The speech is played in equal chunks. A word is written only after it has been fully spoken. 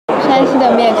山西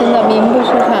的面真的名不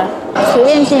虚传，随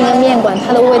便进一个面馆，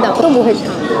它的味道都不会差。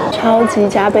超级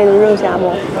加倍的肉夹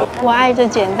馍，我爱这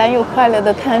简单又快乐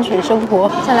的碳水生活。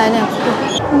再来点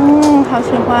醋，好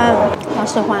喜欢，好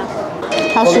喜欢，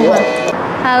好喜欢。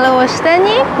Hello， 我是丹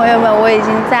妮，朋友们，我已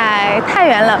经在太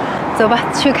原了。 走吧，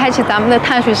去开启咱们的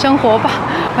碳水生活吧！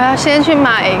我要先去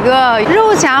买一个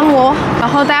肉夹馍，然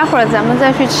后待会儿咱们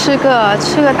再去吃个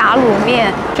打卤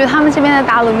面。觉得他们这边的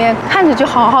打卤面看着就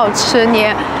好好吃，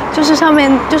就是上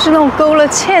面就是那种勾了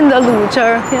芡的卤汁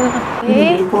儿。天哪！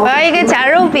咦，我要一个夹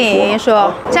肉饼，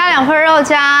说加2份肉，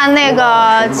加那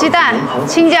个鸡蛋、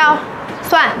青椒、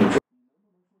蒜。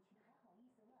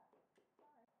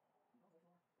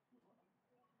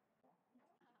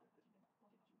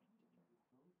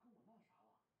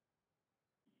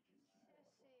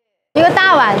 一个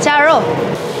大碗加肉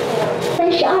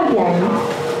，32元。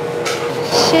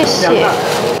谢谢，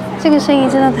这个生意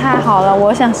真的太好了。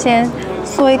我想先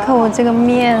嗦一口我这个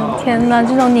面，天哪，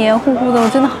这种黏糊糊的我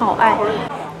真的好爱。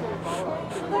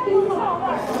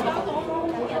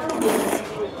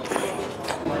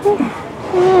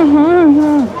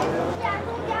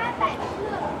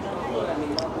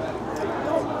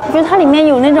我觉得它里面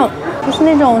有那种就是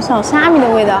那种小虾米的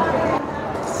味道。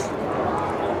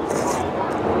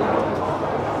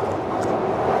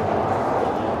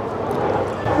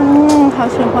 好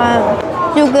喜欢，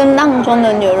就跟阆中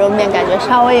的牛肉面感觉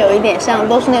稍微有一点像，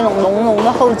都是那种浓浓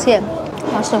的厚芡，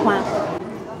好喜欢。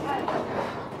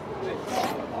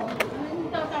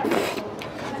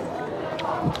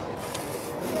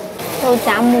肉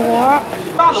夹馍，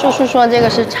叔叔说这个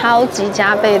是超级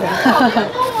加倍的，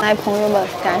来朋友们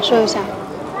感受一下，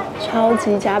超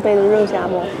级加倍的肉夹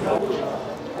馍。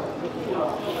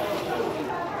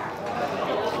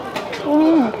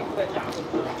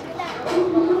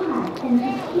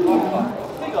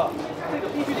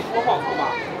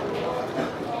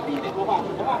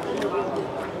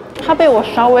它被我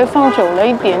稍微放久了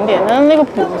一点点，但是那个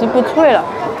饼子不脆了，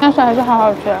但是还是好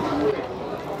好吃。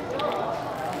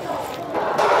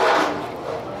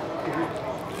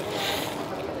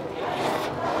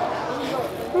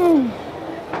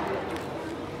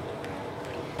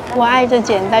我爱这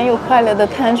简单又快乐的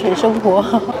碳水生活。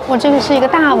我这个是一个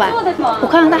大碗，我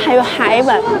看到它还有海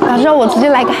碗，早知道我直接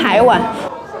来个海碗。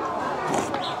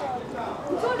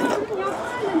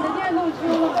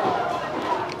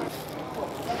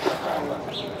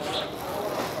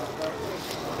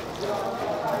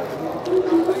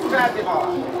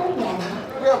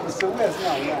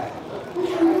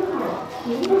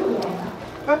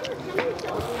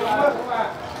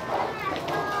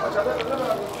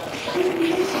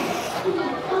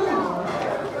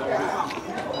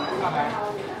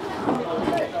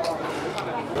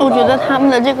 我觉得他们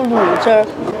的这个卤汁儿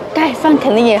盖饭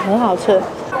肯定也很好吃，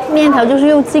面条就是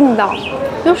又劲道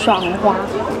又爽滑，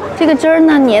这个汁儿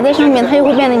呢粘在上面，它又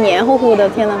会变得黏糊糊的。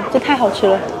天呐，这太好吃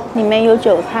了！里面有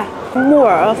韭菜、木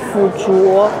耳、腐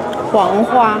竹、黄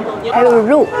花，还有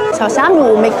肉。小虾米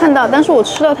我没看到，但是我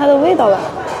吃到它的味道了。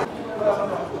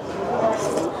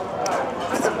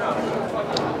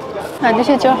啊，这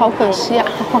些汁儿好可惜啊！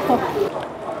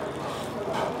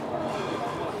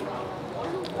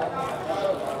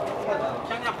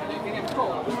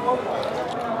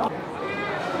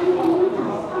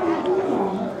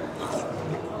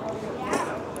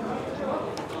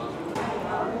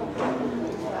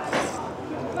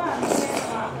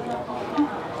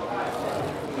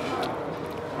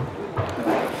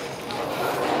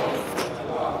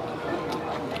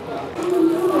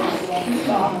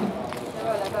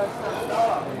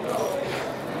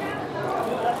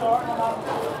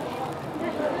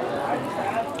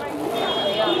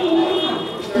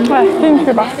快进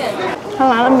去吧！他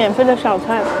拿了免费的小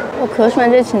菜，我可喜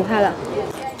欢这芹菜了。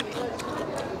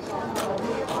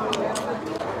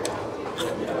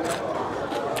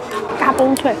嘎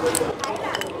嘣脆。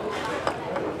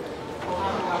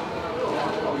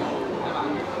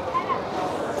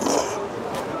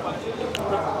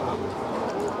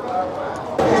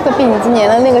这个饼子粘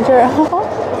的那个劲儿。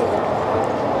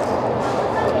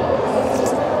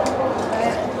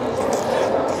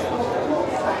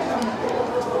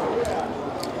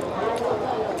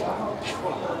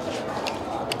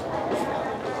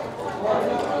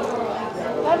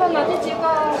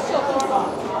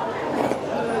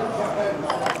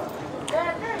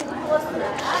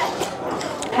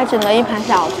还整了一盘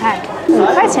小菜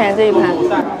，5块钱这一盘。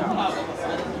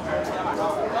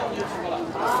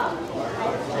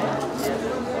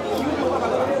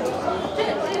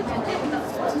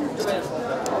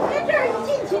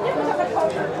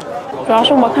主要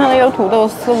是我看到有土豆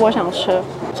丝，我想吃，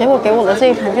结果给我的这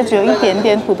一盘就只有一点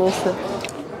点土豆丝。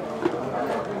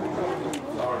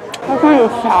好像有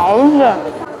勺子。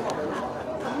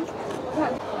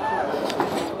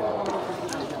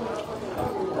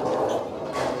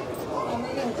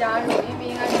加肉，因为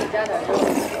应该是加点肉。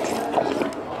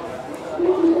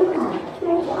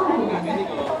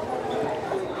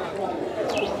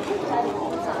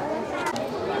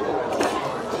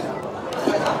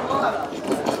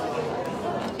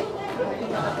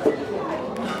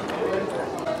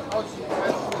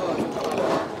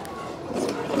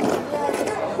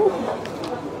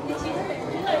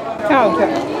太好吃了，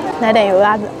来点油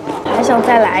辣子，还想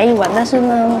再来一碗，但是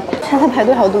呢，现在排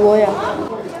队好多呀。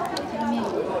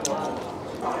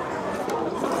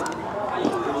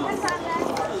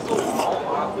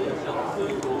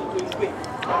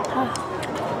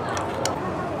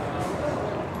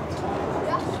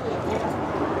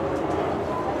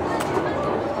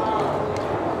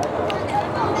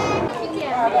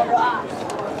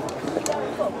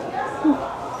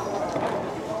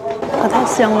可太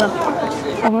香了！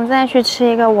我们再去吃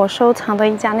一个我收藏的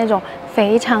一家那种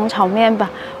肥肠炒面吧。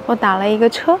我打了一个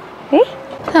车，诶，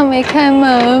它没开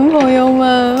门，朋友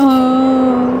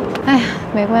们。哎呀，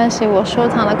没关系，我收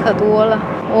藏的可多了。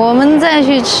我们再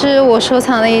去吃我收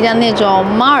藏的一家那种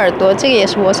猫耳朵，这个也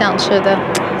是我想吃的。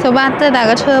走吧，再打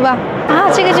个车吧。啊，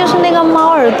这个就是那个猫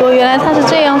耳朵，原来它是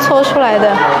这样搓出来的。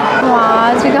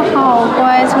哇，这个好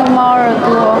乖，这个猫耳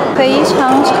朵，肥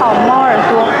肠炒猫耳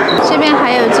朵。这边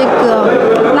还有这个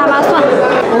腊八蒜，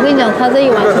我跟你讲，它这一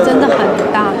碗是真的很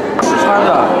大。穿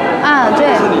的。啊，对，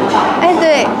哎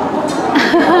对。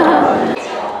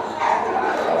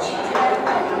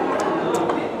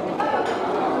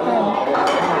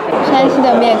山西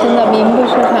的面真的名不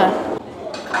虚传。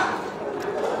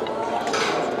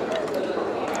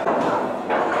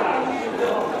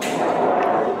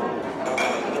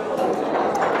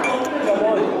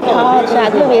好好吃啊，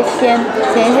特别鲜，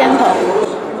咸鲜口，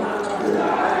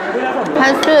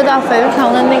还吃得到肥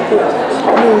肠的那股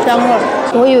卤香味。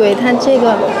我以为它这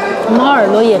个猫耳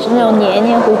朵也是那种黏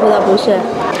黏糊糊的，不是，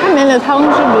它里面的汤汁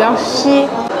比较稀。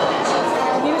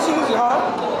您姓几号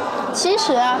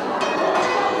？70啊，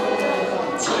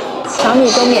小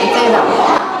米粥免费的。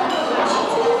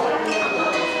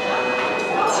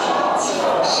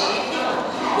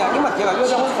呀，你没贴了，有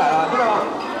点会晒了，知道吧？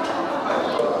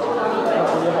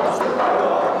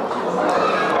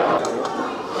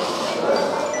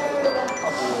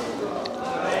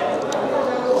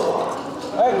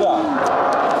哎哥，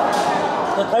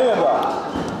这太远了。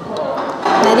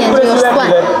来点这个蒜。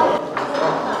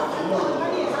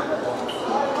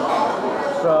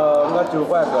是我9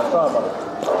块哥算吧，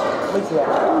没钱。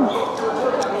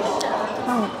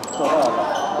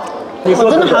我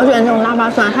真的好喜欢这种腊八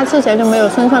蒜，它吃起来就没有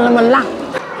生蒜那么辣。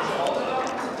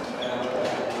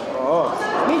哦，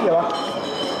没钱吧？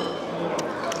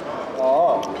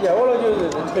哦，我了就是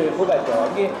吹口白条，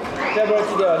你这边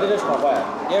几点你得尝完，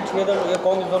也吹到也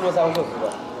光你到路上就是的。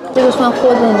这个蒜和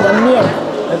着你的面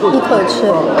一口吃。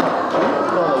有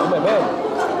买卖的，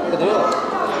不对。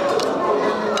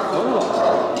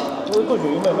我过去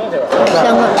有买卖的。好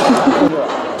香啊！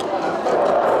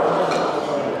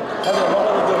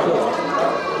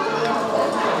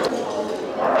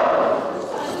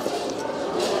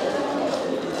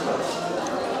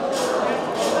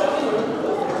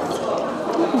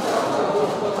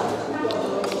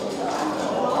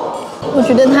我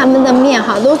觉得他们的面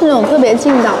哈都是那种特别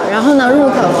劲道，然后呢入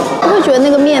口不会觉得那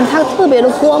个面它特别的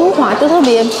光滑，就特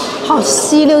别好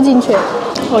吸溜进去。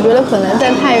我觉得可能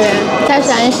在太原、在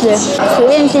山西，随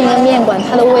便进一个面馆，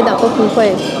它的味道都不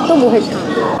会差。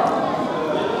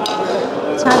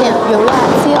加点油辣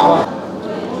椒。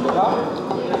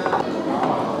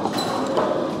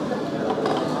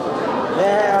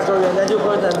哎，这原来就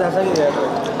可以咱生意的。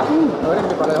有点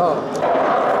没搞得好。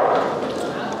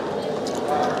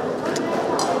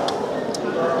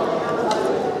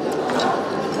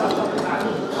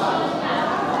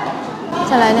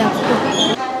再来点醋。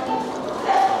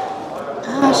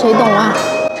啊，谁懂啊？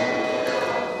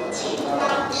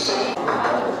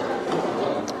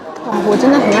哇，我真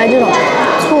的很爱这种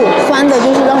醋，酸的，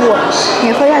就是让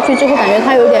你喝下去之后感觉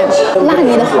它有点辣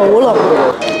你的喉咙，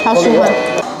好喜欢。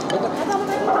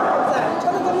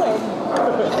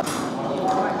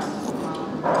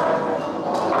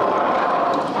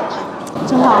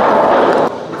真好喝。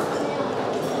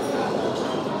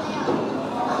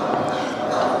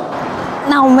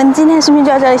那我们今天的视频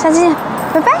就到这里，下期见。